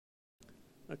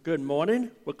Good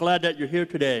morning. We're glad that you're here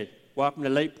today. Welcome to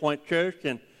Lake Point Church.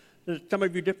 And some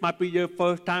of you, this might be your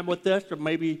first time with us, or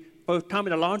maybe first time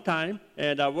in a long time.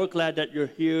 And we're glad that you're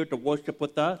here to worship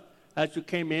with us. As you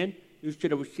came in, you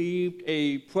should have received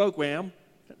a program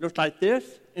that looks like this.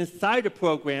 Inside the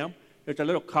program, there's a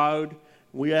little card.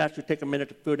 We ask you to take a minute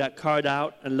to fill that card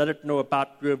out and let us know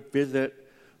about your visit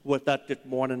with us this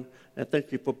morning. And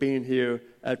thank you for being here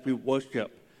as we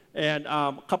worship. And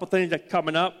a couple things that's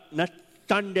coming up. Next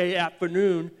Sunday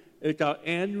afternoon is our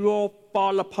annual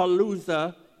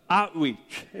Fallapalooza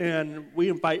outreach. And we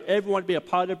invite everyone to be a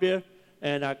part of this.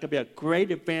 And it's going to be a great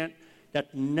event.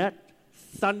 That's next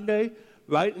Sunday,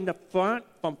 right in the front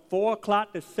from 4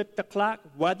 o'clock to 6 o'clock,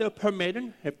 weather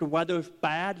permitting. If the weather is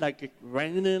bad, like it's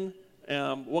raining,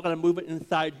 we're going to move it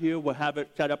inside here. We'll have it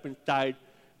set up inside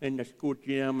in the school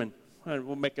gym, and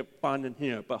we'll make it fun in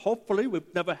here. But hopefully,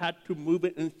 we've never had to move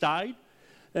it inside.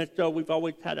 And so we've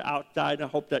always had it outside, and I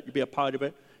hope that you'll be a part of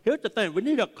it. Here's the thing. We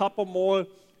need a couple more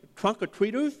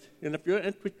trunk-or-treaters. And if you're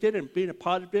interested in being a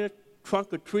part of this,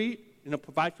 trunk-or-treat,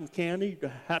 provide some candy. You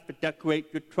don't have to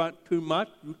decorate your trunk too much.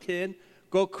 You can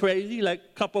go crazy like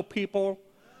a couple people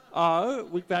are.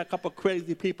 We've got a couple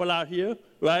crazy people out here,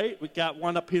 right? We got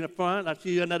one up here in the front. I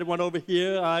see another one over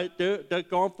here. All right, they're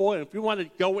going for it. If you want to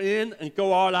go in and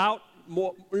go all out,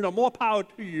 more power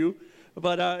to you.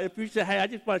 But if you say, hey, I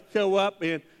just want to show up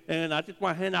and I just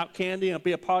want to hand out candy and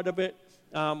be a part of it,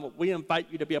 we invite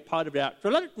you to be a part of that. So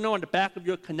let us know on the back of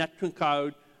your connection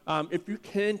card if you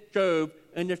can serve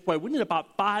in this way. We need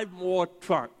about 5 more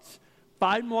trunks.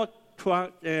 5 more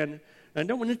trunks, and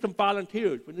then we need some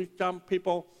volunteers. We need some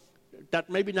people that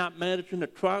maybe not managing the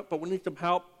trunk, but we need some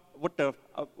help with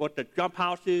the jump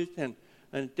houses and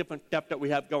different stuff that we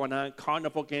have going on,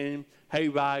 carnival game,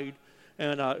 hayride.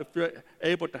 And if you're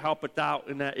able to help us out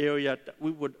in that area,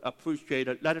 we would appreciate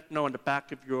it. Let us know on the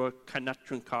back of your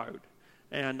connection card.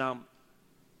 And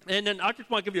then I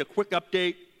just want to give you a quick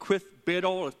update. Chris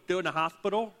Biddle is still in the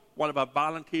hospital, one of our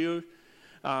volunteers.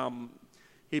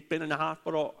 He's been in the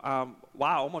hospital,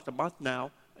 almost a month now.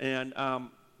 And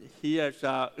he is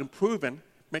improving,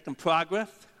 making progress.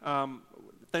 The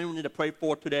thing we need to pray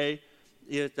for today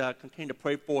is continue to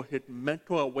pray for his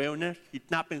mental awareness. He's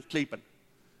not been sleeping.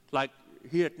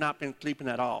 He has not been sleeping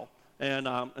at all. And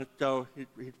so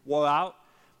he's wore out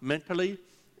mentally.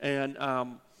 And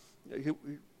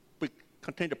we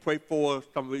continue to pray for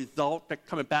some results that are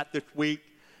coming back this week.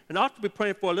 And also be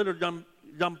praying for a little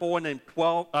young boy named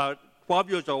 12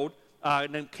 years old,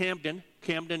 named Camden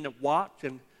Watts,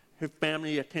 and his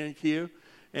family attends here.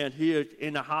 And he is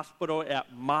in a hospital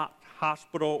at Mott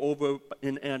Hospital over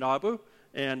in Ann Arbor.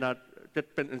 And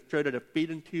just been inserted a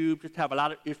feeding tube, just have a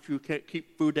lot of issues, can't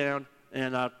keep food down.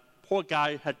 And poor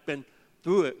guy has been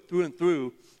through and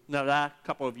through in the last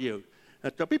couple of years.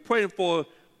 And so be praying for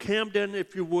Camden,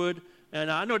 if you would. And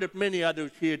I know there's many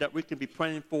others here that we can be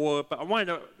praying for, but I wanted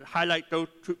to highlight those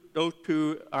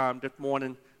two this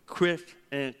morning, Chris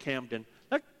and Camden.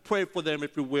 Let's pray for them,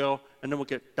 if you will, and then we'll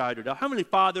get started. Our Heavenly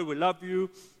Father, we love you,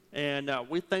 and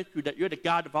we thank you that you're the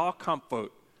God of all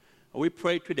comfort. And we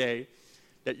pray today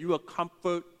that you will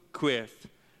comfort Chris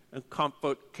and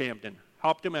comfort Camden.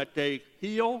 Help them as they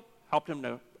heal. Help them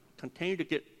to continue to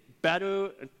get better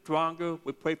and stronger.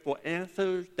 We pray for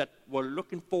answers that we're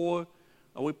looking for.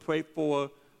 And we pray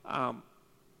for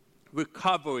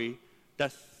recovery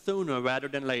that's sooner rather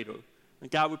than later. And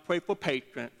God, we pray for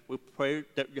patience. We pray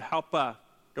that you help us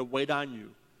to wait on you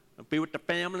and be with the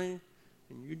family.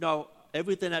 And you know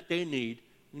everything that they need.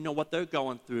 You know what they're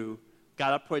going through.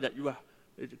 God, I pray that you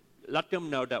let them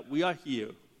know that we are here.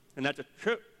 And as a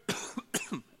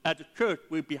church,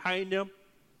 we're behind them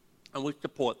and we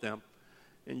support them.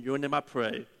 In your name I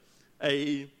pray.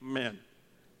 Amen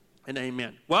and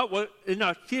amen. Well, we're in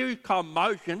our series called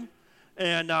Margin,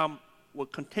 and we're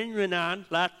continuing on.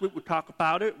 Last week we talked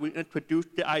about it. We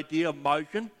introduced the idea of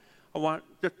margin. I want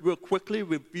to just real quickly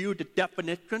review the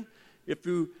definition. If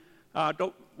you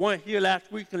don't want to hear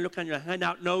last week, you can look on your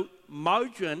handout note.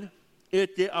 Margin is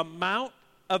the amount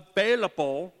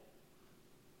available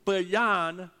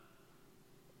beyond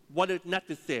what is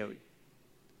necessary.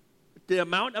 The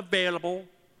amount available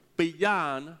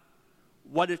beyond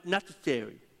what is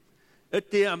necessary. It's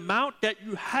the amount that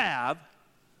you have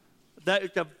that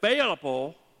is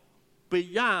available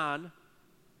beyond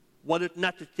what is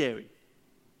necessary.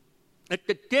 It's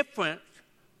the difference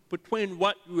between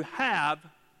what you have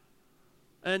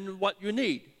and what you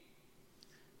need.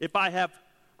 If I have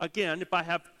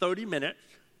 30 minutes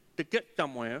to get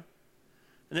somewhere,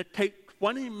 and it takes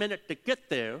 20 minutes to get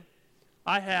there,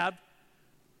 I have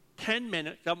 10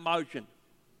 minutes of margin.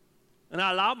 And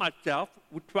I allow myself,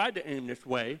 we try to aim this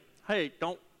way, hey,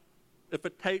 if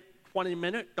it takes 20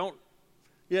 minutes, don't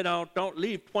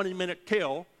leave 20 minutes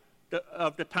till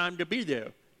of the time to be there.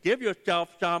 Give yourself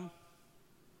some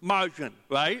margin,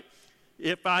 right?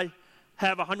 If I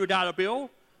have a $100 bill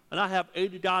and I have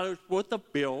 $80 worth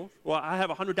of bills, well, I have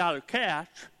 $100 cash.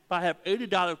 If I have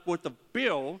 $80 worth of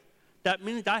bills, that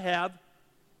means I have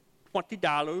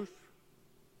 $20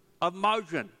 of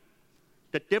margin.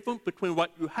 The difference between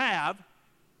what you have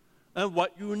and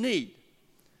what you need.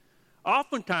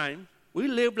 Oftentimes, we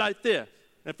live like this.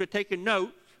 If you're taking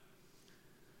notes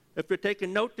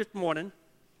this morning,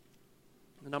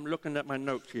 and I'm looking at my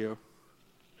notes here,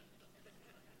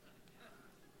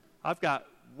 I've got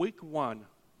week 1.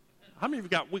 How many of you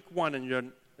got week 1 in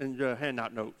your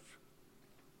handout notes?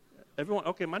 Everyone?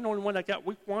 Okay, am I the only one that got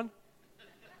week 1?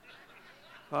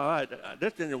 All right,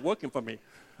 this isn't working for me.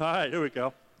 All right, here we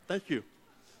go. Thank you.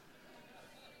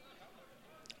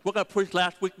 We're going to preach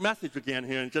last week's message again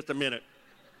here in just a minute.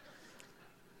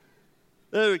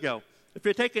 There we go. If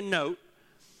you're taking note,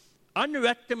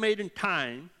 underestimating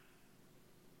time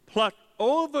plus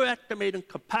overestimating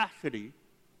capacity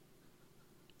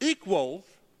equals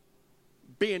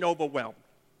being overwhelmed.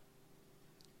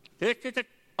 This is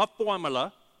a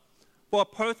formula for a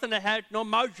person that has no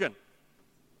margin.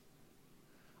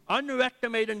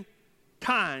 Underestimating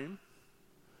time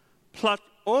plus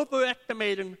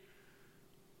overestimating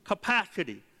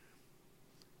capacity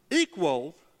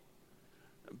equals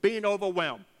being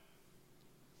overwhelmed.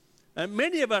 And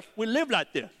many of us, we live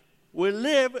like this. We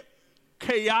live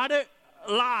chaotic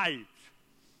lives.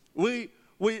 We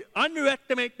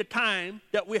underestimate the time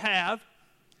that we have.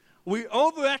 We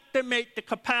overestimate the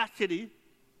capacity.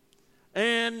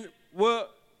 And we're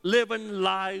living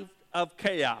lives of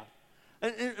chaos.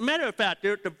 And as a matter of fact,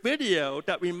 there's a video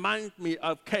that reminds me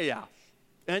of chaos.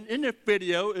 And in this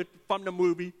video, it's from the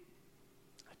movie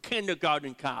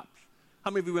Kindergarten Cop. How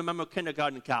many of you remember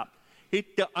Kindergarten Cop? He's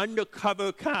the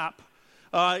undercover cop,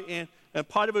 and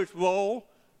part of his role,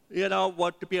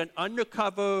 was to be an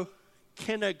undercover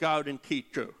kindergarten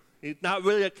teacher. He's not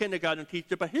really a kindergarten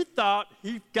teacher, but he thought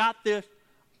he's got this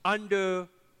under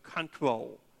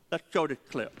control. Let's show this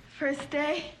clip. First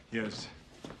day? Yes.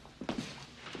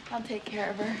 I'll take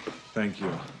care of her. Thank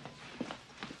you.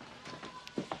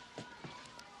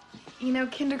 You know,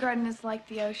 kindergarten is like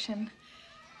the ocean.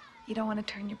 You don't want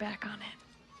to turn your back on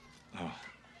it. Oh,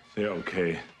 they're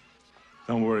okay.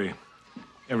 Don't worry.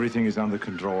 Everything is under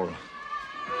control.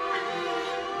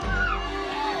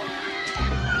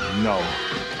 No.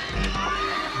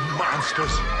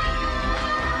 Monsters.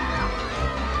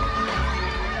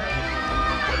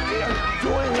 What are you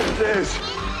doing with this?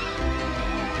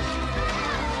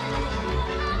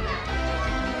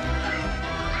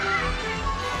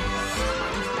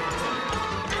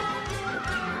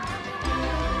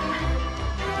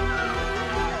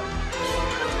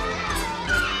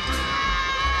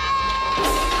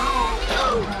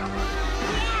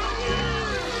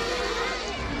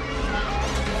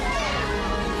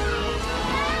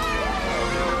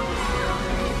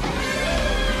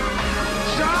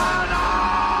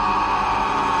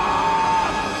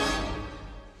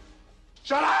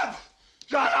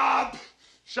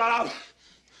 Shut up!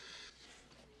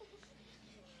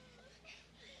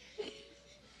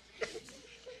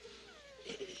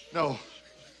 No.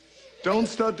 Don't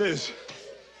start this.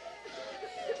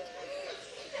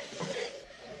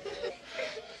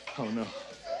 Oh, no.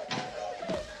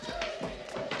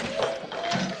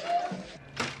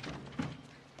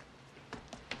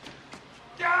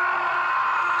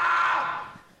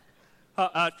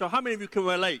 So how many of you can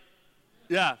relate?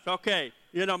 Yes, okay.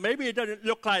 Maybe it doesn't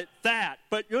look like that,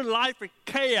 but your life is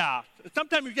chaos.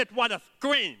 Sometimes you just want to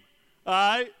scream, all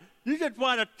right? You just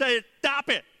want to say, stop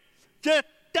it. Just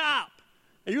stop.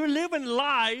 And you're living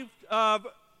lives of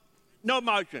no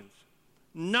margins,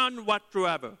 none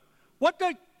whatsoever. What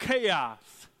does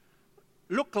chaos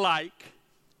look like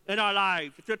in our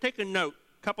lives? If you're taking note,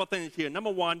 a couple of things here.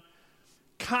 Number one,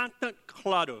 constant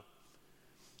clutter.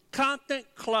 Constant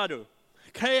clutter.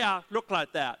 Chaos look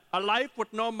like that. A life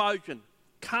with no margin.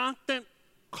 Constant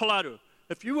clutter.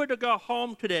 If you were to go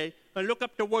home today and look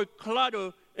up the word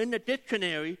clutter in the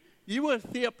dictionary, you will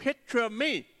see a picture of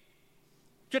me.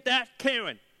 Just ask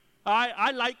Karen.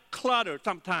 I like clutter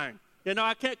sometimes.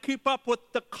 I can't keep up with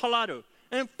the clutter.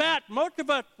 In fact, most of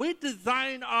us, we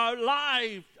design our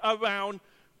lives around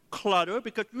clutter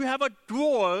because we have a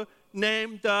drawer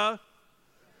named the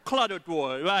clutter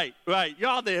drawer. Right.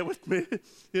 Y'all there with me?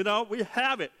 We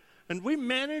have it. And we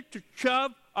manage to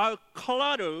shove our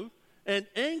clutter in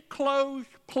enclosed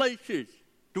places.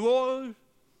 Drawers,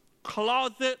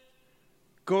 closet,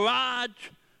 garage,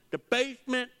 the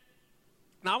basement,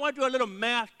 Now, I want to do a little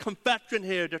mass confession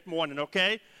here this morning,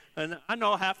 okay? And I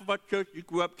know half of our church, you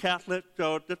grew up Catholic,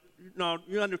 so just,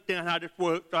 you understand how this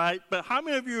works, all right? But how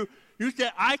many of you say,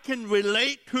 I can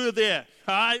relate to this,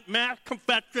 all right? Mass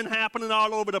confession happening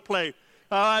all over the place,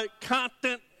 all right?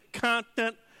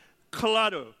 Constant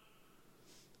clutter.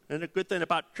 And the good thing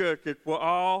about church is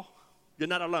you're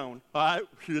not alone, all right?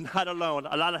 You're not alone.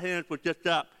 A lot of hands were just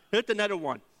up. Here's another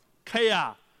one,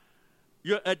 chaos.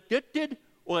 You're addicted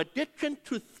or addiction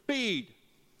to speed.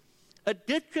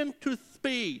 Addiction to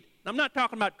speed. I'm not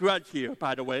talking about drugs here,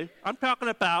 by the way. I'm talking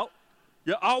about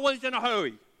you're always in a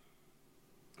hurry.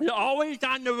 You're always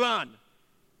on the run.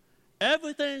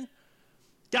 Everything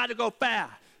got to go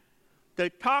fast. They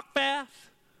talk fast.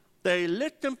 They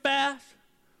listen fast.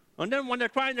 And then when they're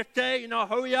trying to say,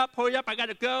 hurry up, I got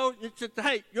to go, it's just,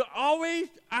 hey, you're always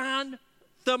on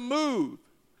the move.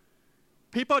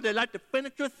 People, they like to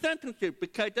finish your sentences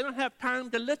because they don't have time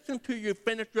to listen to you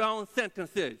finish your own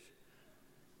sentences.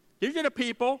 These are the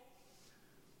people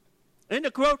in the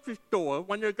grocery store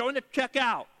when they're going to check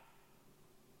out.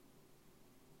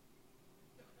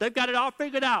 They've got it all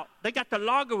figured out. They got the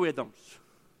logarithms.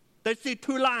 They see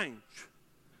 2 lines.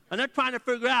 And they're trying to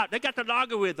figure out. They got the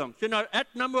logarithms. That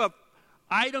number of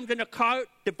items in the cart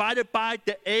divided by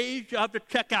the age of the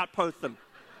checkout person.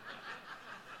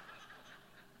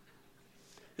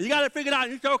 You got to figure it out.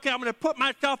 You say, okay, I'm going to put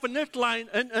myself in this line.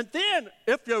 And then,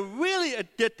 if you're really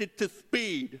addicted to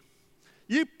speed,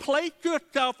 you place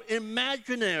yourself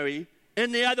imaginary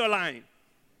in the other line.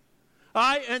 All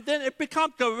right? And then it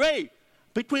becomes a race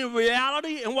between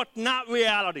reality and what's not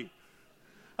reality.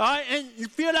 All right? And you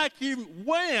feel like you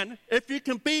win if you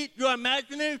can beat your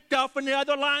imaginary self in the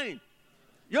other line.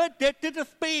 You're addicted to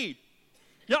speed.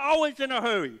 You're always in a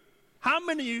hurry. How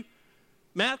many of you,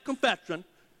 mass confession,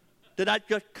 did I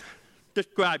just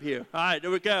describe here? All right,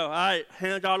 there we go. All right,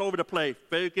 hands all over the place.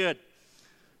 Very good.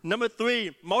 Number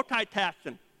 3,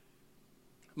 multitasking.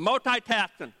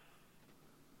 Multitasking.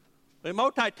 They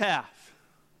multitask.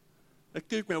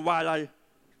 Excuse me while I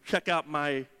check out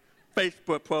my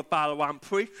Facebook profile while I'm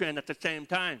preaching at the same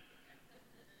time.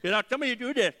 Some of you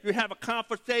do this. You have a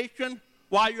conversation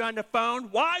while you're on the phone,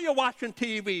 while you're watching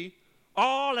TV,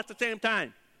 all at the same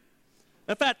time.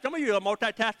 In fact, some of you are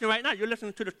multitasking right now. You're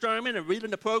listening to the sermon and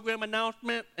reading the program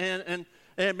announcement, and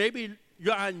maybe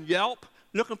you're on Yelp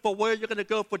looking for where you're going to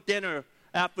go for dinner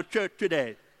after church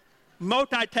today.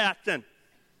 Multitasking.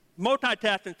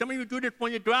 Multitasking. Some of you do this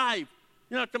when you drive.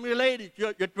 Some of you ladies,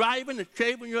 you're driving and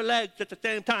shaving your legs at the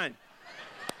same time.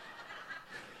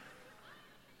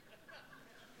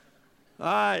 All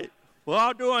right, we're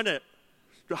all doing it.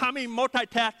 So how many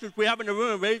multitaskers we have in the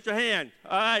room? Raise your hand.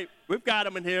 All right, we've got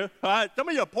them in here. All right, some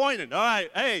of you are pointing. All right,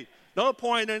 hey, no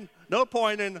pointing, no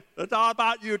pointing. It's all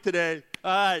about you today.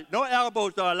 All right, no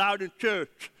elbows are allowed in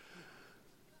church.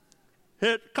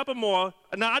 Here's a couple more.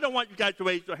 Now, I don't want you guys to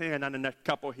raise your hand on the next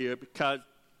couple here because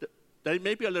they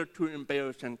may be a little too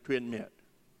embarrassing to admit.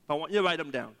 I want you to write them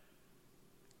down.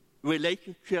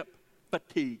 Relationship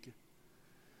fatigue.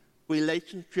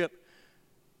 Relationship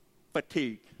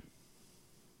fatigue.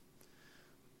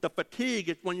 The fatigue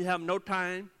is when you have no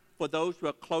time for those who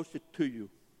are closest to you.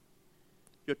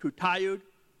 You're too tired,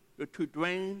 you're too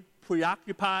drained,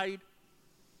 preoccupied.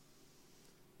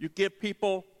 You give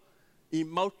people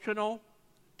emotional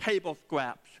table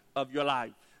scraps of your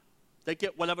life. They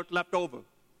get whatever's left over.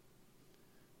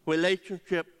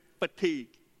 Relationship fatigue.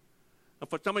 And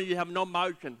for some of you have no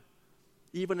margin,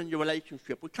 even in your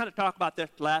relationship. We kind of talked about this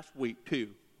last week, too.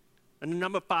 And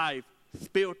number 5,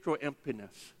 spiritual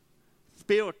emptiness.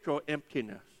 Spiritual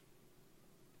emptiness.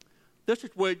 This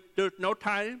is where there's no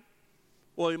time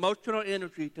or emotional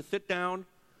energy to sit down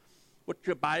with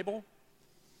your Bible,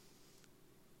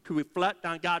 to reflect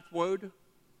on God's Word.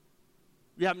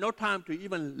 You have no time to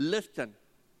even listen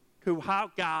to how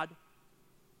God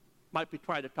might be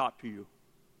trying to talk to you.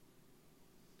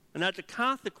 And as a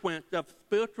consequence of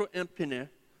spiritual emptiness,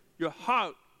 your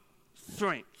heart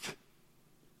shrinks.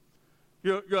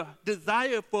 Your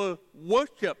desire for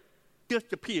worship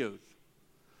disappears.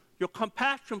 Your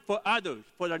compassion for others,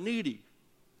 for the needy,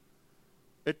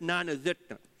 is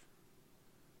non-existent.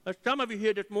 As some of you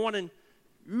here this morning,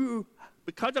 you,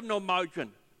 because of no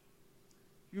margin,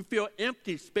 you feel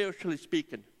empty spiritually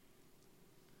speaking.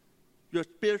 You're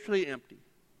spiritually empty.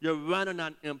 You're running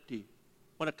on empty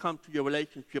when it comes to your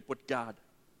relationship with God.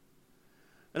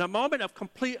 In a moment of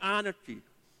complete honesty,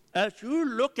 as you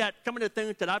look at some of the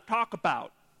things that I've talked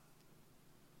about,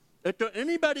 is there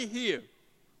anybody here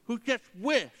who just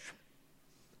wish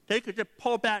they could just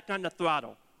pull back on the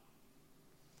throttle?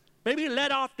 Maybe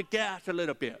let off the gas a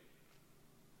little bit.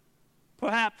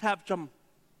 Perhaps have some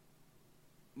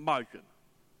margin.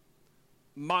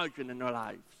 Margin in our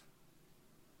lives.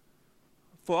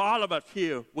 For all of us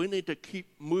here, we need to keep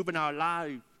moving our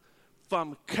lives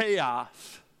from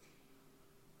chaos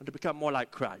and to become more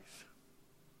like Christ.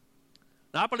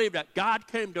 Now, I believe that God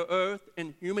came to earth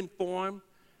in human form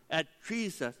as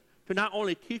Jesus to not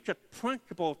only teach us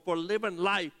principles for living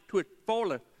life to its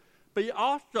fullest, but he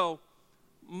also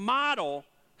modeled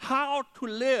how to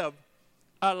live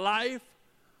a life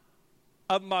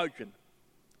of margin.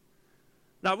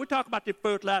 Now, we talked about this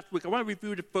verse last week. I want to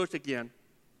review the verse again.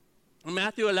 In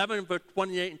Matthew 11, verse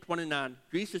 28 and 29,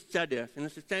 Jesus said this, and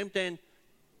it's the same thing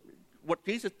what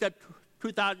Jesus said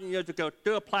 2,000 years ago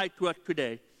still applies to us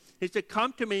today. He said,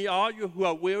 "Come to me, all you who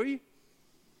are weary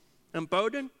and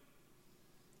burdened,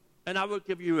 and I will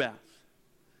give you rest.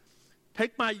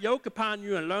 Take my yoke upon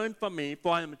you and learn from me,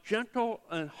 for I am gentle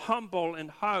and humble in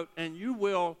heart, and you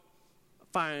will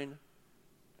find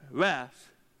rest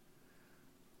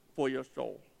for your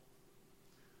soul."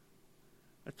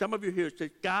 And some of you here say,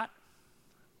 "God,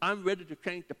 I'm ready to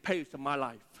change the pace of my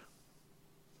life.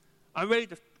 I'm ready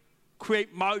to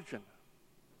create margin.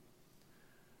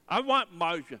 I want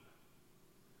margin."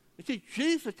 You see,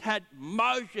 Jesus had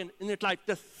margin in his life,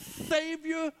 the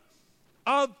Savior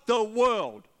of the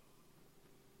world,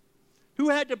 who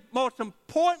had the most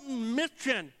important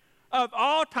mission of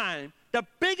all time, the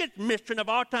biggest mission of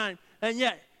all time, and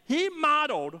yet he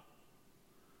modeled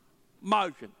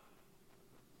margin.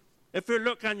 If you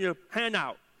look on your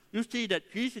handout, you see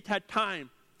that Jesus had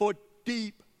time for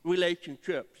deep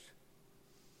relationships.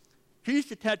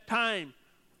 Jesus had time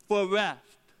for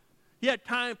rest. He had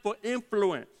time for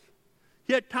influence.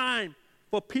 He had time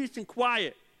for peace and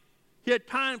quiet. He had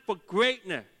time for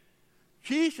greatness.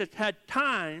 Jesus had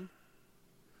time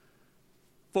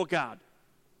for God.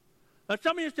 Now,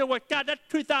 some of you say, "Well, God, that's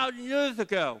 2,000 years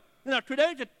ago."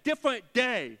 Today's a different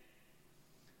day.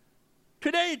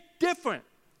 Today is different.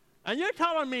 And you're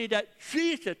telling me that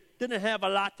Jesus didn't have a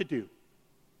lot to do.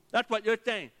 That's what you're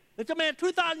saying. It's a man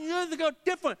 2,000 years ago,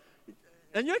 different.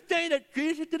 And you're saying that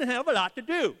Jesus didn't have a lot to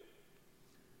do.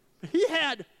 He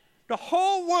had the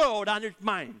whole world on his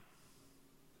mind.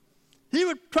 He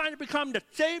was trying to become the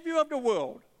Savior of the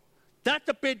world. That's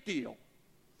a big deal.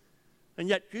 And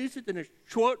yet Jesus, in a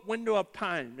short window of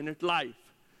time in his life,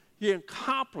 he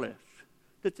accomplished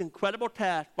this incredible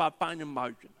task by finding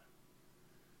margin.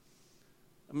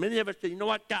 And many of us say, "You know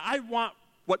what, God, I want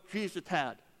what Jesus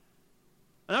had."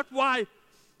 And that's why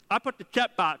I put the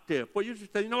check box there for you to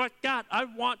say, "You know what, God, I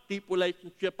want deep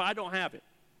relationship, but I don't have it.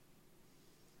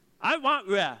 I want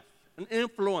rest and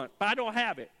influence, but I don't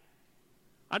have it.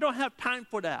 I don't have time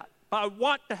for that, but I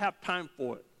want to have time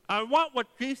for it. I want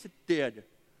what Jesus did.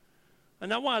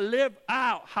 And I want to live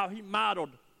out how he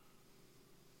modeled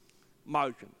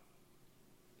margin."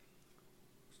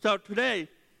 So today,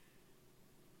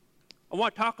 I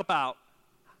want to talk about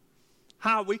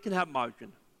how we can have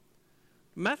margin.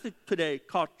 The message today is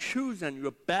called Choosing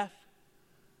Your Best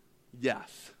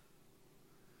Yes.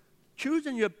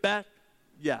 Choosing your best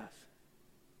yes.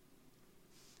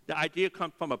 The idea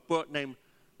comes from a book named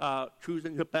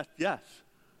Choosing Your Best Yes.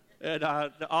 And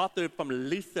the author is from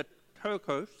Lisa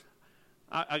Turkhurst.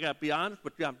 I got to be honest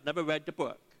with you, I've never read the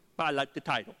book, but I like the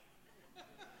title.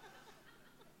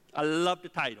 I love the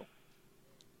title.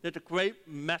 There's a great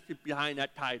message behind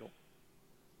that title.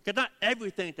 Because not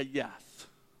everything's a yes.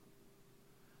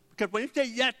 Because when you say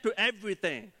yes to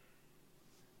everything,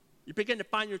 you begin to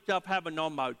find yourself having no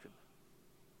margin.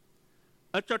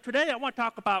 And so today I want to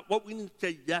talk about what we need to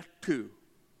say yes to,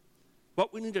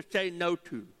 what we need to say no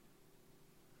to.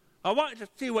 I want you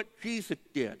to see what Jesus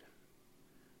did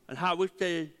and how we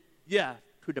say yes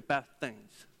to the best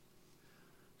things.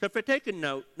 So if you're taking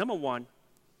note, number one,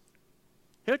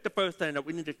 here's the first thing that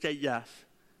we need to say yes.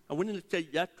 And we need to say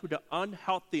yes to the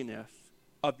unhealthiness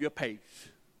of your pace.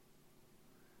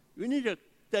 You need to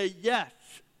say, "Yes,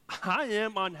 I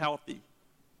am unhealthy."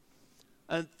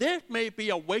 And this may be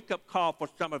a wake-up call for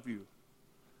some of you.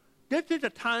 This is a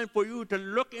time for you to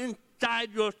look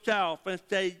inside yourself and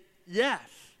say, "Yes,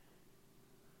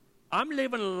 I'm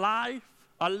living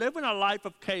a life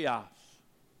of chaos.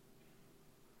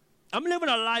 I'm living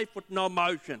a life with no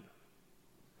margin."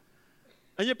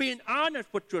 And you're being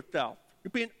honest with yourself.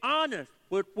 You're being honest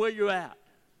with where you're at.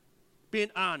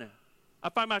 Being honest. I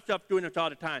find myself doing this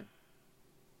all the time.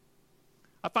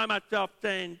 I find myself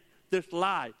saying this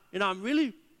lie. I'm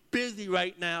really busy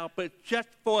right now, but it's just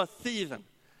for a season.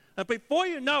 And before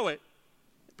you know it,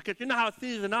 because you know how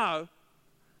seasons are,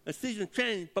 and seasons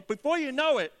change, but before you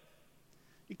know it,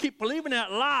 you keep believing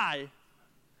that lie,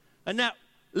 and that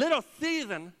little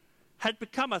season has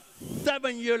become a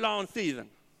 7-year-long season.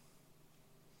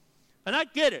 And I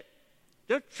get it.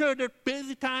 There's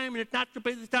busy time and it's not so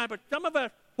busy time, but some of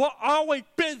us, we're always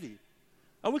busy.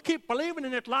 And we keep believing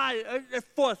in this lie. It's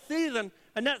for a season,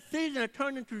 and that season has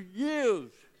turned into years.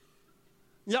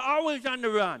 You're always on the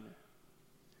run.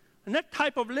 And that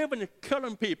type of living is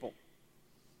killing people.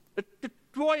 It's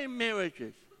destroying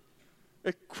marriages.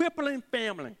 It's crippling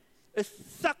family. It's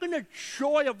sucking the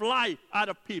joy of life out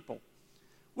of people.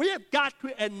 We have got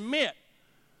to admit,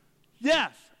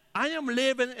 yes, I am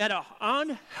living at an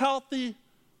unhealthy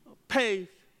pace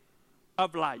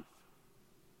of life.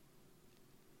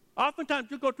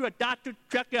 Oftentimes you go to a doctor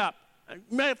checkup.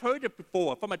 You may have heard it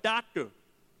before from a doctor.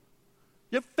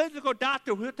 Your physical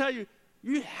doctor will tell you,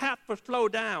 you have to slow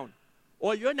down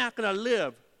or you're not going to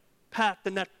live past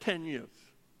the next 10 years.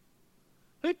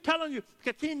 He's telling you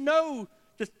because he knows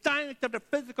the science of the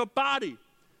physical body.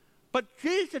 But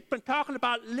Jesus has been talking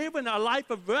about living a life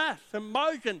of rest and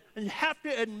margin, and you have to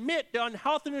admit the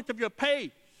unhealthiness of your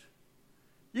pace.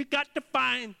 You got to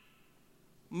find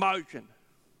margin.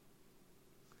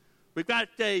 We've got to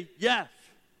say, yes,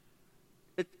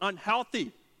 it's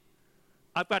unhealthy.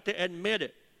 I've got to admit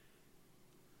it.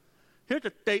 Here's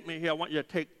a statement here I want you to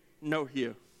take note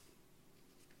here.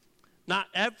 Not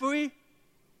every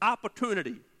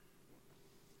opportunity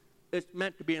is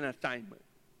meant to be an assignment.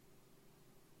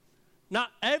 Not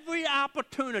every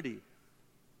opportunity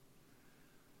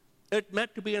is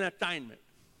meant to be an assignment.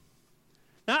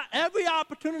 Not every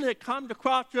opportunity that comes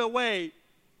across your way,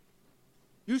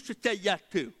 you should say yes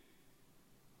to.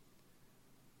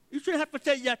 You shouldn't have to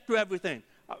say yes to everything.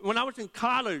 When I was in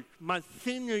college, my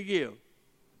senior year,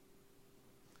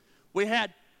 we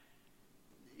had,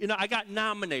 I got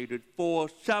nominated for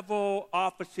several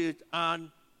offices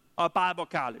on a Bible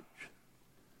college.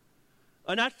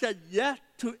 And I said yes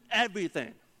to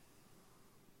everything.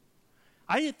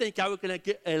 I didn't think I was going to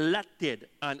get elected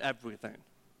on everything.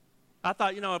 I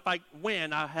thought, if I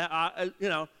win, so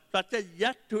I said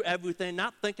yes to everything,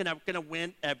 not thinking I was going to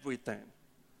win everything.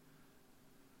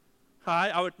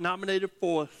 I was nominated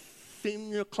for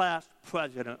senior class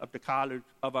president of the college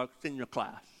of our senior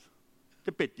class. It's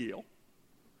a big deal.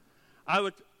 I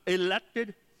was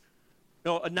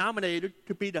nominated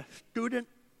to be the student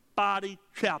body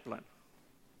chaplain,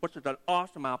 which is an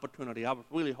awesome opportunity. I was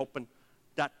really hoping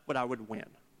that's what I would win.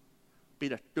 Be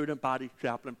the student body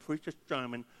chaplain, preach a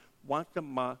sermon once a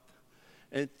month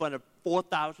in front of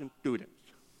 4,000 students.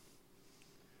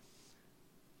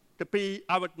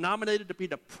 I was nominated to be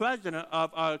the president of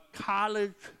our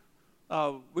college,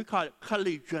 we call it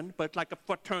collegiate, but it's like a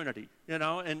fraternity, and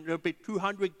there'll be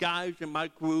 200 guys in my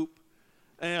group,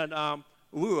 and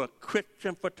we were a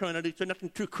Christian fraternity, so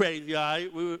nothing too crazy, all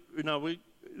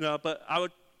right? But I was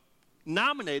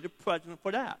nominated president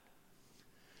for that.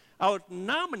 I was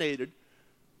nominated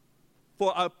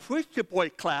for a preacher boy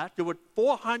class. There were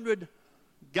 400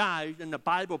 guys in the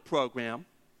Bible program,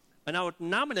 and I was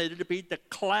nominated to be the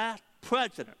class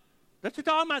president. This is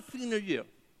all my senior year.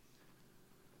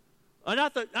 And I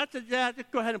said, yeah,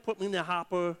 just go ahead and put me in the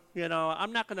hopper.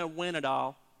 I'm not going to win it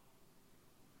all.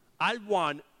 I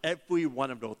won every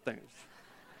one of those things.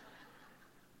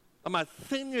 On my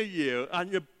senior year,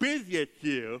 on your busiest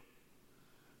year,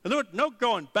 and there was no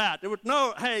going back. There was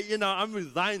no, hey, I'm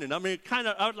resigning. I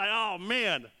was like, oh,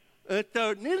 man. And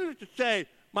so needless to say,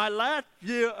 my last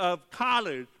year of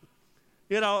college,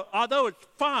 although it's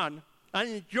fun, I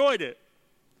enjoyed it.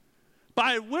 But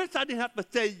I wish I didn't have to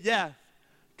say yes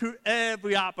to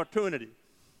every opportunity.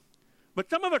 But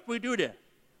some of us, we do this.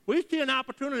 We see an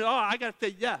opportunity, I got to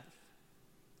say yes.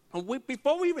 And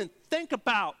before we even think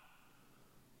about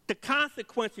the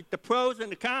consequences, the pros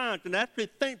and the cons, and actually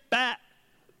think back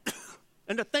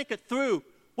and to think it through,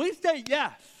 we say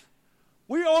yes.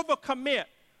 We overcommit.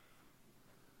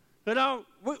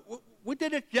 We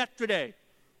did it yesterday.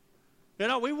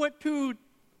 We went to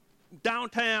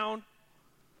downtown.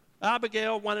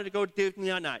 Abigail wanted to go to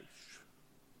Disney on Ice.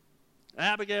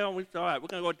 Abigail, we said, all right, we're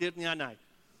going to go to Disney on Ice.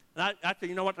 And I said,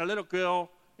 you know what, the little girl,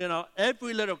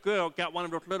 every little girl got one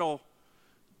of those little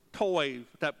toys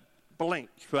that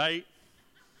blinks, right?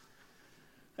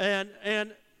 And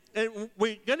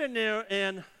we get in there,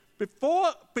 and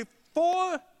before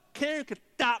Karen could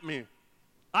stop me,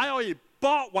 I already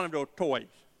bought one of those toys.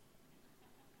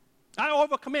 I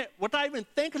overcommit without even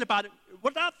thinking about it,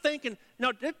 without thinking,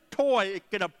 this toy is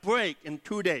going to break in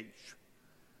 2 days.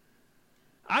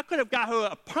 I could have got her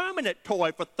a permanent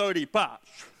toy for $30, all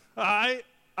right?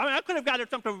 I could have got her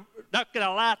something that's going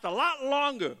to last a lot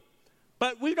longer.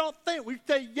 But we don't think. We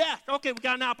say, yes. Okay, we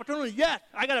got an opportunity. Yes.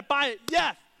 I got to buy it.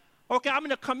 Yes. Okay, I'm going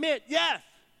to commit. Yes.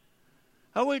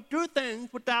 And we do things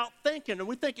without thinking. And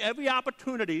we think every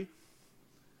opportunity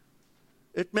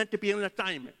It's meant to be an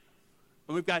assignment,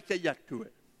 and we've got to say yes to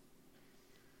it.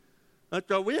 And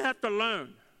so we have to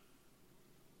learn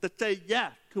to say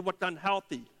yes to what's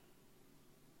unhealthy.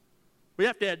 We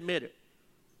have to admit it,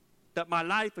 that my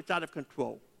life is out of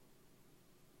control,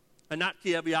 and not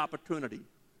see every opportunity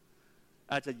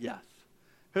as a yes.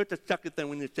 Here's the second thing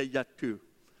we need to say yes to.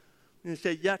 We need to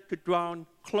say yes to drawing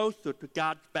closer to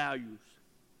God's values.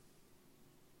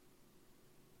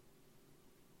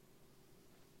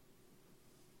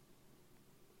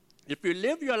 If you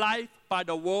live your life by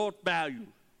the world's value,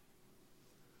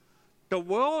 the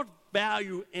world's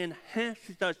value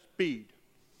enhances our speed.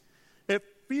 It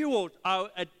fuels our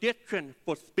addiction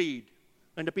for speed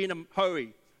and to be in a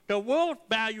hurry. The world's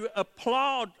value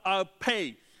applauds our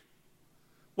pace.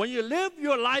 When you live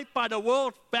your life by the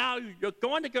world's value, you're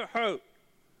going to get hurt.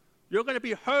 You're going to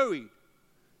be hurried.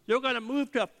 You're going to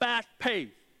move to a fast pace.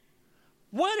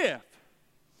 What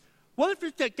if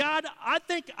you say, God, I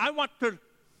think I want to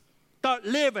start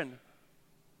living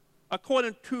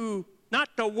according to not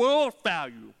the world's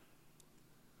value,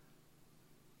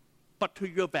 but to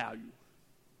your value.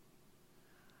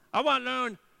 I want to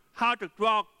learn how to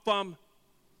draw from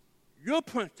your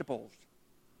principles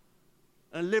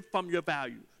and live from your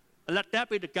values. And let that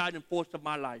be the guiding force of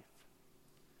my life.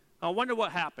 I wonder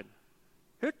what happened.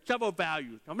 Here's several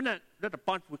values. There's a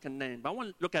bunch we can name, but I want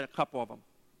to look at a couple of them.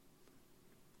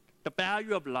 The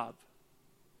value of love.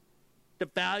 The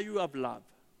value of love.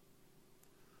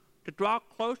 To draw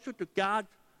closer to God's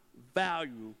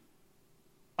value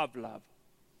of love.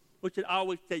 We should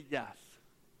always say yes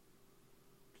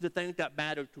to the things that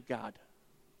matter to God.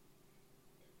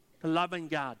 To loving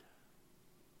God.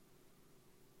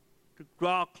 To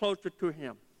draw closer to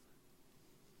Him.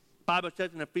 The Bible says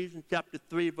in Ephesians chapter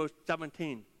 3, verse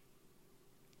 17,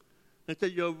 it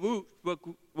says your roots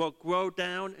will grow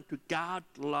down into God's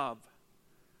love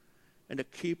and to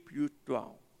keep you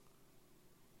strong.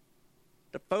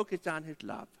 To focus on His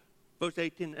love. Verse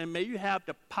 18, and may you have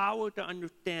the power to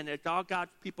understand, as all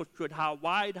God's people should, how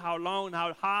wide, how long,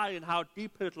 how high, and how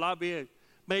deep His love is.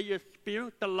 May you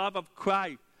experience the love of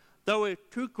Christ, though it's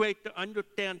too great to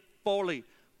understand fully.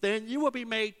 Then you will be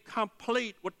made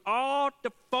complete with all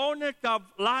the fullness of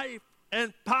life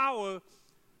and power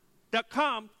that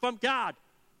comes from God.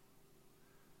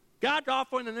 God's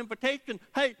offering an invitation.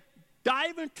 Hey,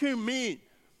 dive into me.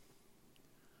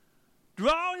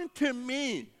 Draw into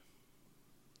me.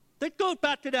 This goes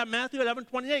back to that Matthew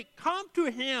 11:28. Come to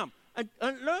Him and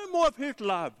learn more of His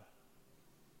love.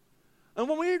 And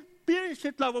when we experience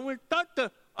His love, when we start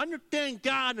to understand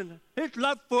God and His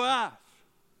love for us,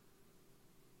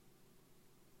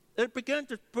 it begins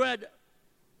to spread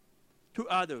to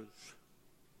others.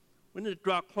 We need to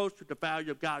draw closer to the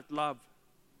value of God's love.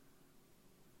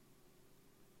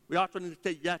 We also need to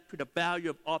say yes to the value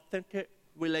of authentic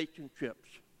relationships.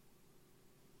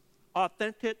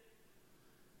 Authentic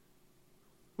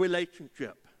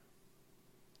relationship.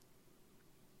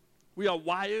 We are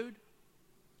wired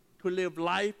to live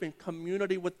life in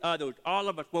community with others. All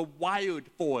of us were wired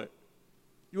for it.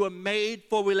 You are made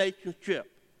for relationship.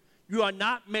 You are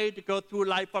not made to go through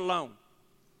life alone.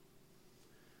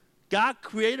 God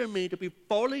created me to be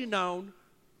fully known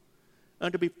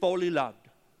and to be fully loved.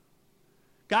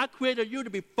 God created you to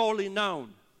be fully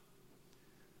known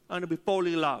and to be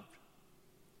fully loved.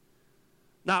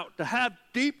 Now, to have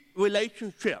deep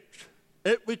relationships,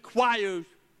 it requires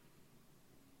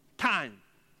time.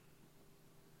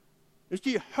 You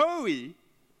see, hurry,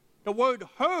 the word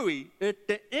hurry is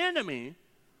the enemy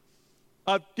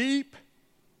of deep,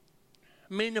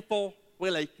 meaningful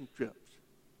relationships.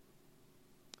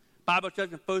 The Bible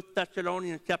says in 1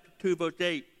 Thessalonians chapter 2, verse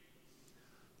 8,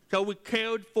 so we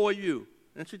cared for you.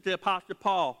 And this is the Apostle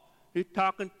Paul. He's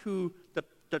talking to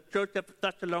the church of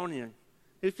Thessalonians.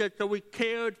 He said, so we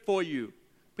cared for you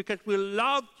because we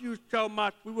loved you so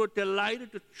much. We were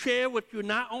delighted to share with you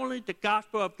not only the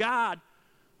gospel of God,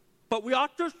 but we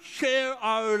also share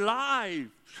our lives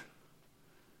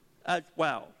as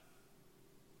well.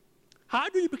 How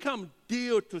do you become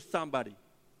dear to somebody?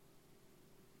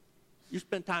 You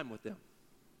spend time with them.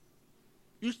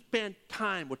 You spend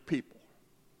time with people.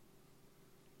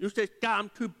 You say, God, I'm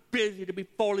too busy to be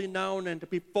fully known and to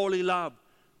be fully loved.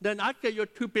 Then I say you're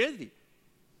too busy.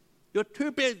 You're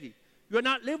too busy. You're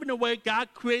not living the way God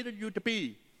created you to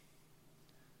be.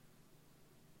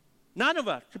 None of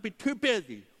us should be too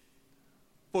busy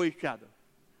for each other.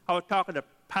 I was talking to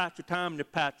Pastor Tom this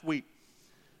past week,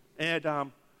 and I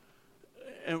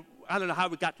don't know how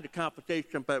we got to the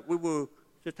conversation, but we were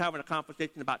just having a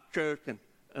conversation about church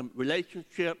and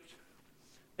relationships.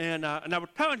 And I was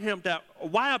telling him that a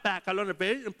while back I learned a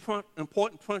very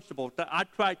important principle that I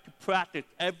try to practice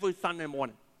every Sunday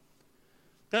morning.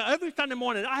 That every Sunday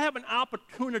morning I have an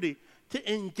opportunity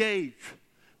to engage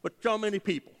with so many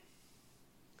people.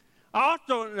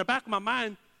 Also, in the back of my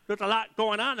mind, there's a lot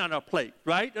going on our plate,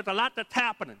 right? There's a lot that's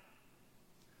happening.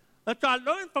 And so I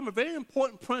learned from a very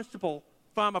important principle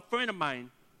from a friend of mine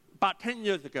about 10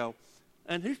 years ago.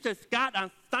 And he said, Scott,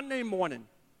 on Sunday morning,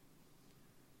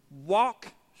 walk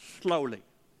slowly.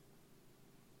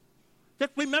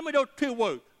 Just remember those two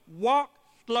words, walk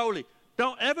slowly.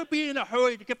 Don't ever be in a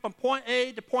hurry to get from point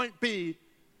A to point B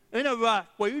in a rush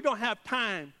where you don't have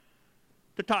time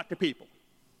to talk to people.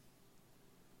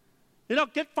 You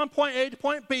don't get from point A to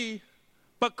point B,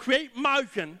 but create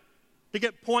margin to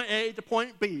get point A to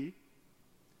point B.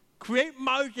 Create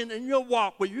margin in your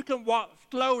walk where you can walk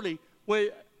slowly,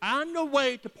 where on the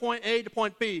way to point A to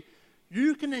point B,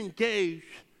 you can engage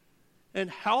in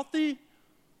healthy,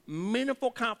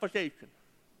 meaningful conversation.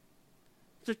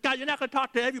 So, Scott, you're not going to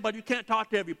talk to everybody. You can't talk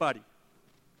to everybody.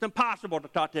 It's impossible to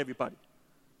talk to everybody.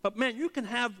 But, man, you can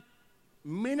have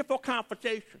meaningful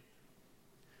conversation.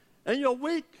 In your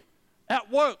week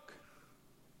at work,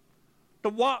 to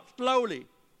walk slowly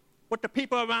with the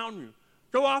people around you.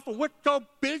 So often we're so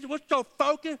busy, we're so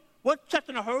focused, we're such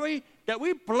in a hurry that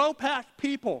we blow past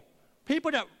people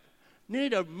that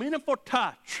need a meaningful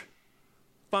touch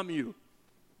from you.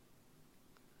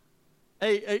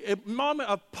 A moment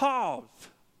of pause.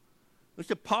 We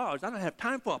said pause. I don't have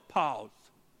time for a pause.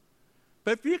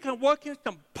 But if you can work in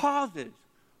some pauses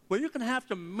where you can have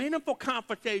some meaningful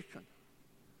conversation,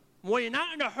 where you're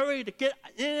not in a hurry to get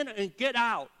in and get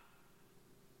out,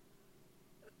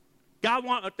 God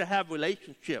wants us to have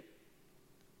relationships,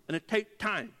 and it takes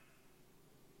time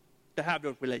to have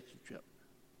those relationships.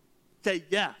 Say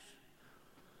yes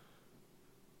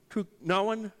to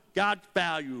knowing God's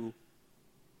value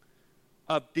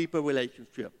of deeper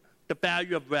relationship, the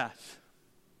value of rest.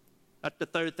 That's the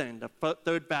third thing. The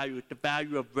third value is the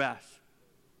value of rest.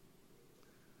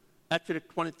 Exodus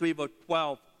 23, verse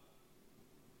 12.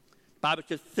 The Bible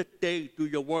says, 6 days do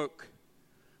your work,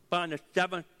 but on the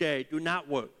seventh day do not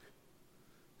work,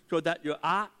 so that your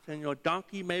ox and your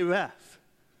donkey may rest,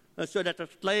 and so that the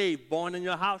slave born in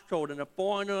your household and the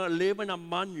foreigner living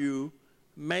among you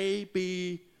may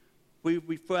be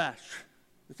refreshed.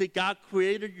 You see, God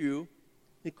created you,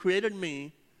 He created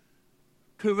me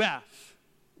to rest.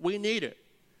 We need it.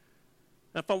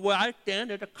 And from where I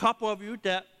stand, there's a couple of you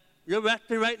that you're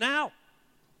resting right now.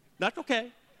 That's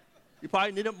okay. You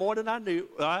probably need it more than I do.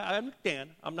 I understand.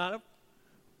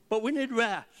 But we need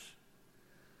rest.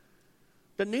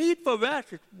 The need for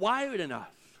rest is wired in us.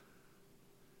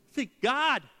 See,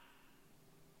 God,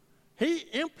 He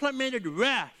implemented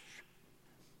rest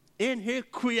in His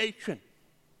creation.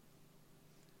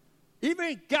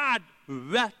 Even God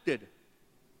rested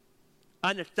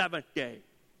on the seventh day.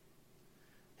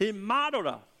 He modeled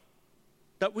us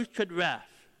that we should rest.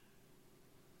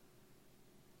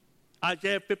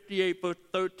 Isaiah 58, verse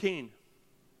 13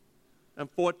 and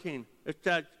 14, it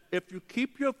says, if you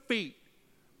keep your feet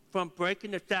from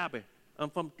breaking the Sabbath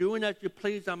and from doing as you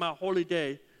please on my holy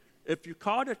day, if you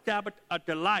call the Sabbath a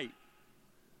delight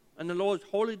and the Lord's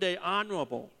holy day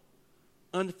honorable,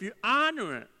 and if you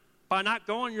honor it by not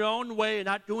going your own way and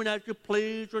not doing as you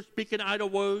please or speaking idle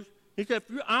words, He said, if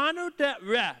you honor that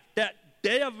rest, that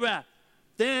day of rest,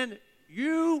 then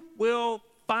you will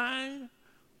find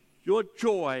your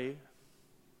joy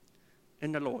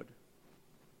in the Lord.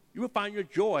 You will find your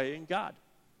joy in God.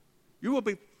 You will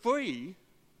be free.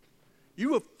 You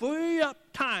will free up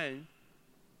time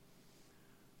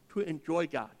to enjoy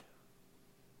God.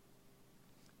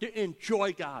 To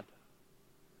enjoy God.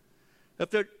 If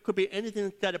there could be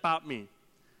anything said about me,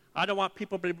 I don't want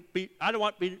people to be. I don't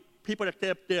want people to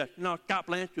say this. You know, Scott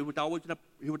Blanchard was always in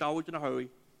a hurry.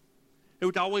 He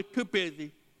was always too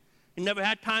busy. He never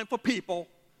had time for people.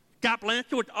 Scott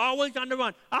Blanchard was always on the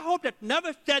run. I hope that's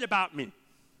never said about me.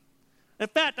 In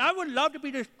fact, I would love to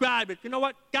be described as, you know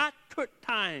what, God took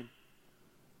time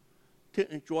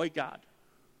to enjoy God.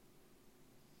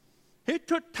 He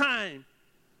took time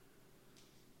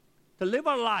to live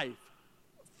a life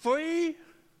free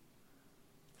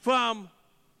from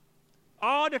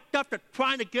all the stuff that's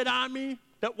trying to get on me,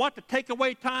 that wants to take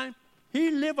away time. He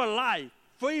lived a life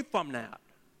free from that,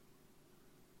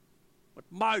 with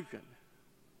margin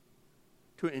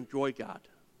to enjoy God.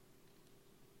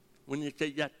 When you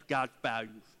say yes to God's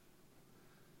values,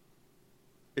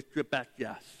 it's your best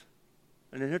yes.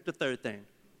 And then here's the third thing.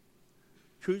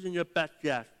 Choosing your best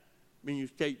yes means you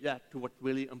say yes to what's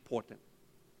really important.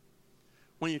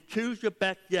 When you choose your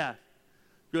best yes,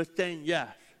 you're saying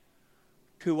yes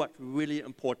to what's really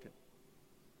important.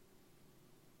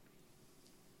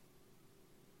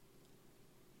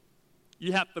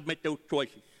 You have to make those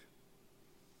choices.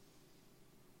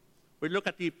 We looked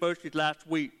at these verses last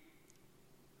week.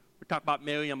 We talked about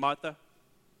Mary and Martha.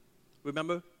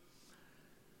 Remember?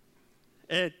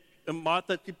 And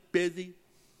Martha, she's busy.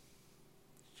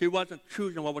 She wasn't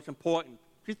choosing what was important.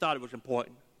 She thought it was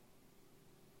important.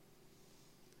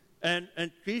 And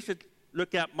Jesus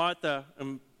looked at Martha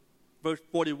in verse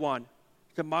 41. He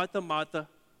said, Martha, Martha,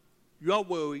 you're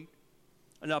worried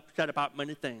and upset about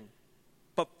many things,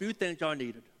 but few things are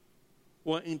needed.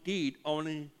 Well, indeed,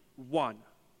 only one.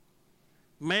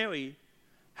 Mary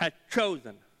had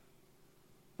chosen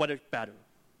what is better,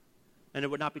 and it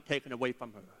would not be taken away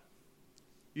from her.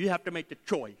 You have to make the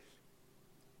choice.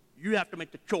 You have to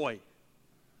make the choice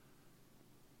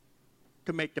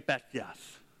to make the best yes.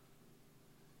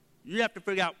 You have to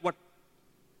figure out what's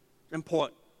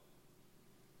important.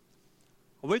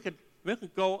 We could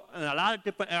go in a lot of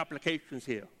different applications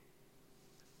here.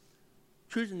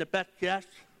 Choosing the best yes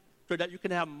so that you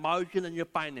can have margin in your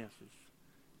finances.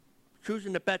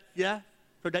 Choosing the best yes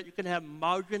so that you can have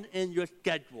margin in your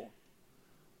schedule.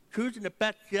 Choosing the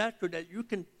best yes so that you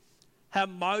can have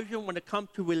margin when it comes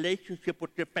to relationship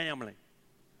with your family.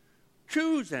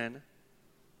 Choosing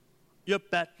your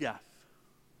best yes.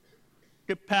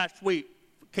 This past week,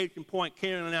 case in point,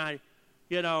 Karen and I,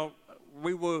 we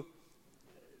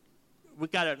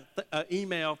got an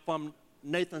email from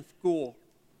Nathan's school,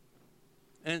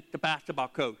 and the basketball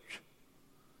coach.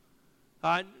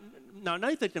 Now,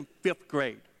 Nathan's in 5th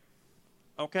grade,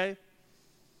 okay?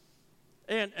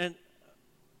 And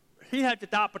he had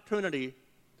this opportunity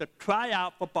to try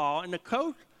out for ball, and the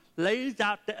coach lays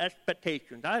out the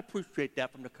expectations. I appreciate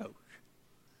that from the coach.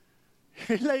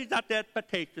 He lays out the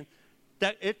expectations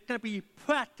that it's going to be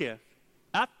practice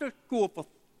after school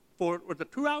for was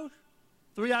it 2 hours?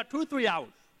 3 hours, 2 or 3 hours.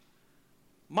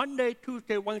 Monday,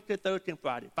 Tuesday, Wednesday, Thursday, and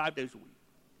Friday, 5 days a week.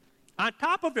 On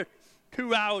top of the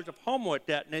 2 hours of homework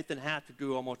that Nathan has to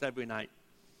do almost every night,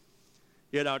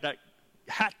 that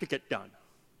has to get done.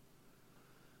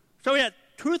 So he had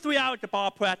 2 or 3 hours of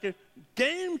ball practice,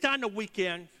 games on the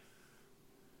weekends.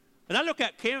 And I look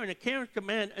at Karen, and Karen's the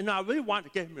man, and I really want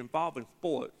to get him involved in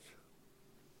sports.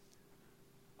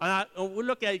 And we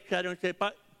look at each other and say,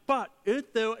 but is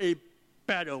there a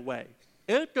better way?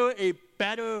 Is there a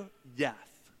better yes?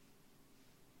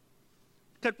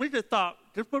 Because we just thought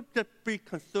this would just be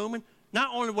consuming. Not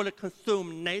only will it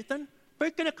consume Nathan, but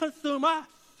it's going to consume us.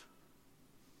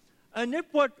 And this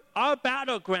was our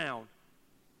battleground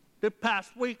this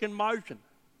past week in margin.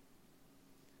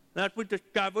 And as we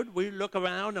discovered, we look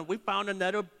around and we found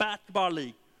another basketball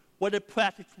league where they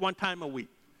practice 1 time a week,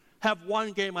 have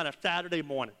 1 game on a Saturday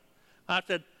morning. I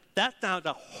said, that sounds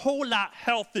a whole lot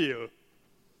healthier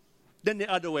than the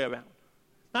other way around.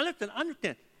 Now listen,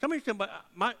 understand. Somebody said,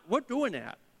 we're doing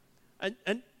that.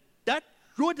 And that's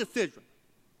your decision.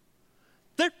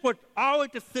 This was our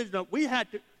decision that we had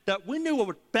that we knew what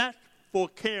was best for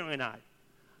Karen and I.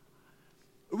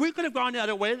 We could have gone the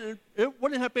other way, and it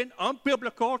wouldn't have been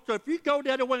unbiblical. So if you go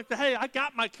the other way and say, hey, I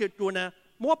got my kids doing that,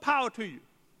 more power to you.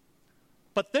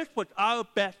 But this was our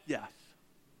best yes.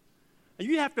 And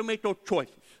you have to make those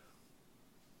choices.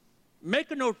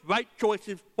 Making those right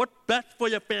choices, what's best for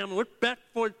your family, what's best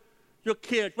for your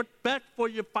kids, what's best for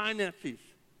your finances.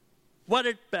 What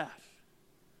is best?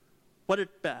 What is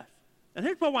best? And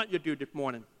here's what I want you to do this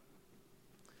morning.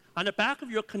 On the back of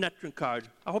your connection card,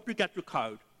 I hope you got your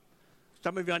card.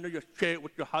 Some of you, I know you share it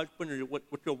with your husband or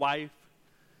with your wife.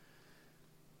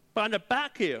 But on the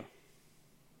back here,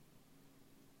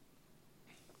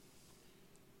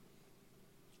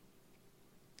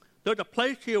 there's a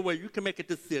place here where you can make a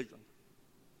decision.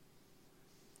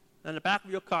 On the back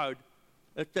of your card,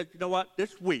 it says, you know what,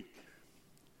 this week,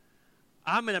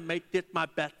 I'm going to make this my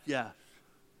best yes.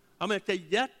 I'm going to say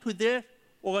yes to this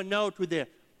or no to this.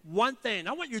 One thing,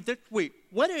 I want you this week,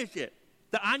 what is it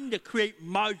that I need to create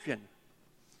margin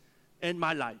in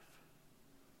my life?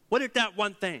 What is that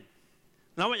one thing?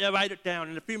 And I want you to write it down.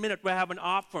 In a few minutes, we'll have an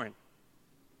offering.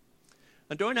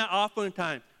 And during that offering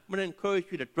time, I'm going to encourage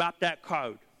you to drop that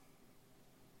card.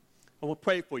 And we'll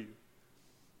pray for you.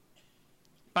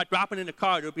 By dropping in the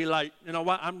card, it'll be like, you know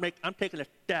what, I'm taking a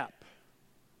step.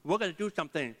 We're going to do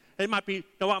something. It might be, you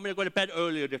know what, I'm going to go to bed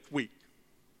earlier this week.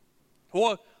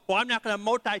 Or I'm not going to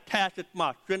multitask as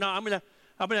much. You know, I'm going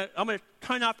to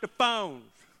turn off the phones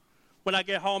when I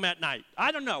get home at night.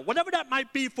 I don't know. Whatever that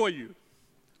might be for you.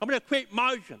 I'm going to create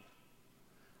margin.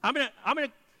 I'm going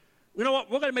to, you know what,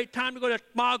 we're going to make time to go to a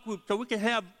small group so we can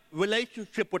have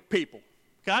relationship with people.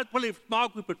 I believe small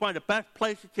group is one of the best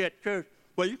places here at church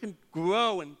where you can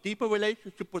grow in deeper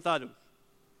relationship with others?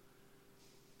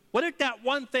 What is that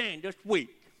one thing this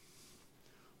week?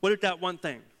 What is that one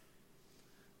thing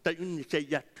that you need to say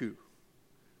yes to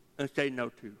and say no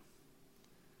to?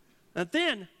 And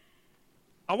then,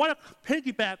 I want to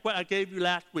piggyback what I gave you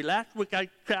last week. Last week, I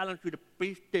challenged you to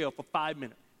be still for 5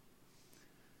 minutes.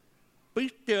 Be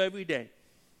still every day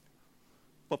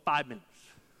for 5 minutes.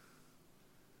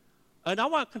 And I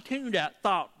want to continue that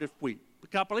thought this week,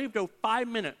 because I believe those 5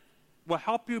 minutes will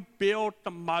help you build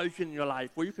some margin in your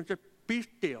life where you can just be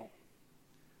still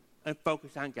and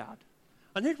focus on God.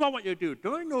 And here's what I want you to do.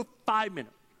 During those 5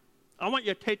 minutes, I want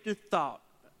you to take this thought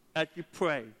as you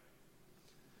pray.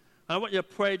 I want you to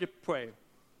pray this prayer.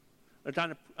 It's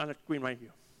on the screen right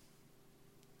here.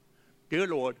 Dear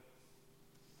Lord,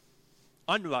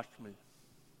 unrush me.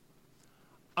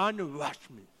 Unrush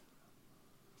me.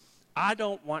 I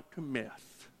don't want to miss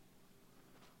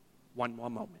one more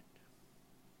moment.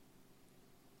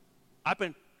 I've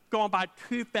been going by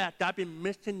too fast. I've been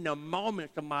missing the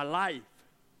moments of my life.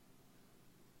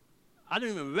 I don't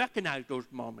even recognize those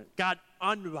moments. God,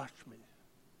 unrush me.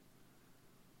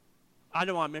 I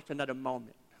don't want to miss another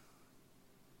moment.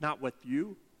 Not with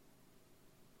you.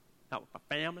 Not with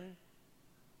my family.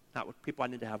 Not with people I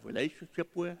need to have a relationship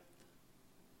with.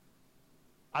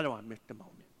 I don't want to miss the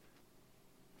moment.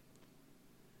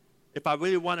 If I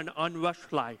really want an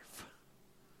unrushed life,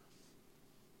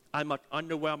 I must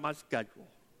underwhelm my schedule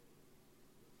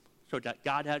so that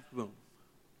God has room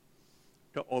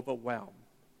to overwhelm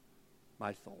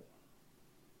my soul.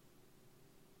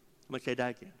 I'm going to say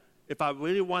that again. If I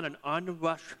really want an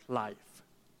unrushed life,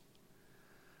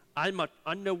 I must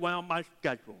underwhelm my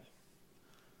schedule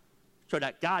so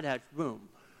that God has room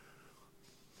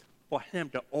for him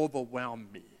to overwhelm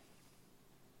me.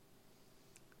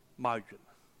 Margin.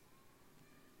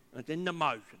 And in the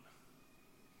margin,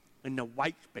 in the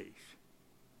white space,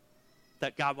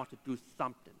 that God wants to do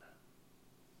something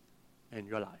in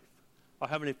your life. Our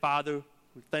Heavenly Father,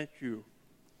 we thank you.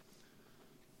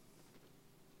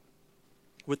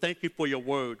 We thank you for your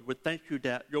word. We thank you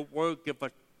that your word gives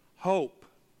us hope.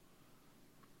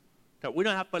 That we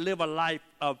don't have to live a life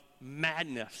of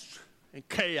madness and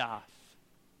chaos.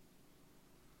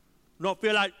 We don't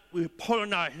feel like we're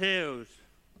pulling our hairs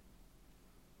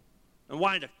and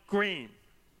wanting to scream.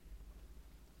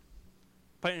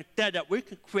 But instead that we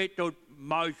can create those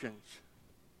margins,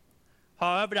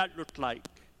 however that looks like.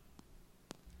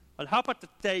 And help us to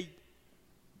say,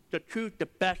 to choose the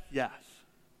best yes.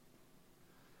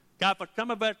 God, for some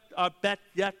of us, our best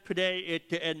yes today is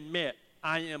to admit,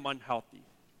 I am unhealthy.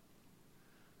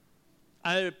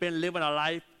 I have been living a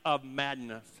life of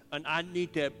madness, and I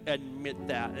need to admit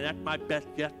that. And that's my best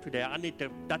yes today.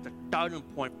 That's a starting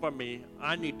point for me.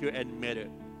 I need to admit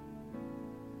it.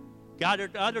 God,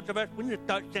 there's others of us, we need to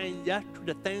start saying yes to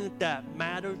the things that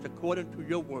matters according to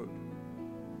your word.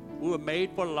 We were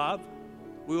made for love.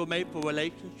 We were made for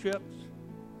relationships.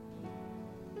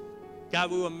 God,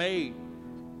 we were made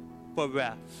for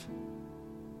rest.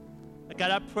 And God,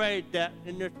 I pray that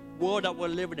in this world that we're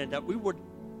living in, that we would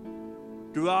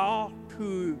draw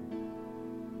to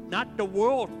not the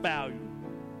world's value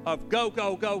of go,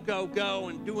 go, go, go, go,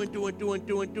 and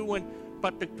doing,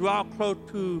 but to draw close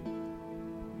to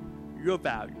your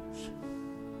values.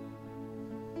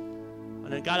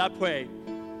 And then, God, I pray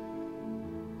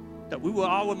that we will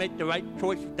always make the right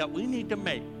choices that we need to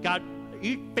make. God,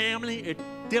 each family is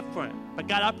different. But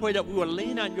God, I pray that we will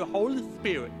lean on your Holy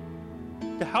Spirit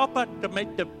to help us to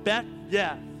make the best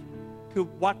yes to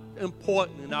what's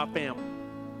important in our family.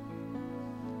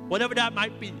 Whatever that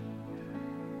might be.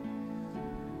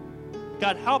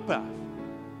 God, help us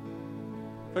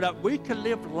so that we can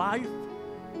live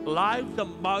lives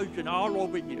of margin all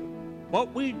over here.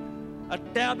 What we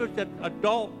establish as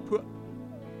adults,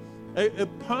 it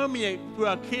permeates through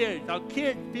our kids. Our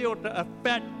kids feel the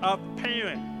effect of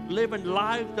parents living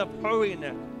lives of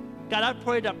hurryiness. God, I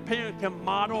pray that parents can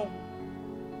model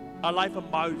a life of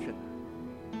margin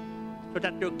so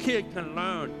that their kids can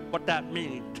learn what that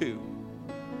means too.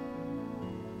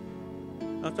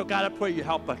 And so, God, I pray you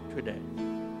help us today.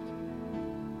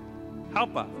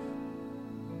 Help us.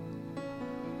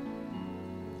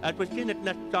 As we sing this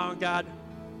next song, God,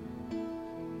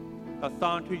 a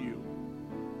song to you.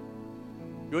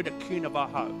 You're the king of our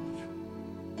hearts.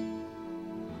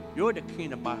 You're the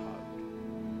king of my heart.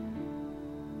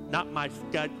 Not my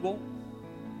schedule,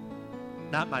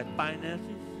 not my finances,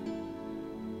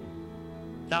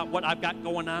 not what I've got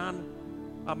going on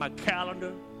my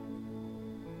calendar.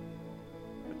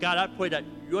 But God, I pray that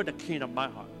you're the king of my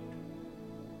heart.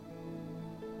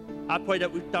 I pray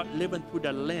that we start living through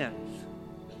the lens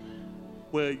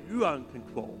where you are in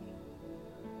control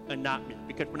and not me.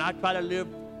 Because when I try to live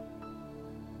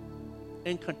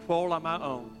in control on my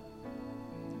own,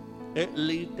 it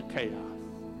leads to chaos.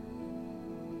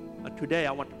 And today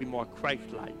I want to be more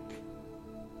Christ-like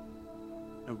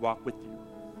and walk with you.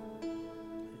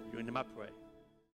 In your name I pray.